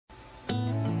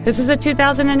This is a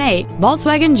 2008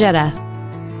 Volkswagen Jetta.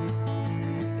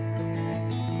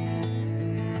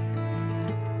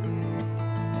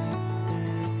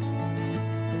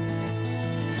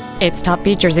 Its top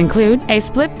features include a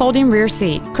split folding rear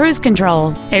seat, cruise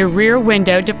control, a rear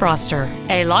window defroster,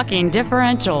 a locking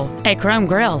differential, a chrome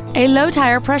grille, a low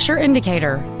tire pressure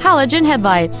indicator, halogen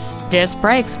headlights, disc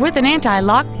brakes with an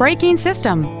anti-lock braking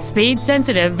system,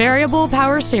 speed-sensitive variable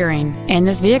power steering, and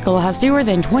this vehicle has fewer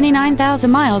than 29,000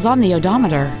 miles on the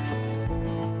odometer.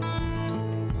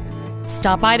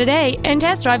 Stop by today and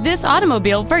test drive this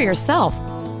automobile for yourself.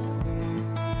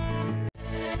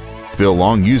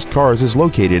 PhilLongUsedCars is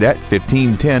located at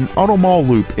 1510 Auto Mall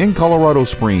Loop in Colorado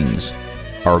Springs.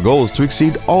 Our goal is to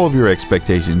exceed all of your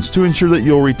expectations to ensure that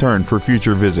you'll return for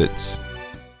future visits.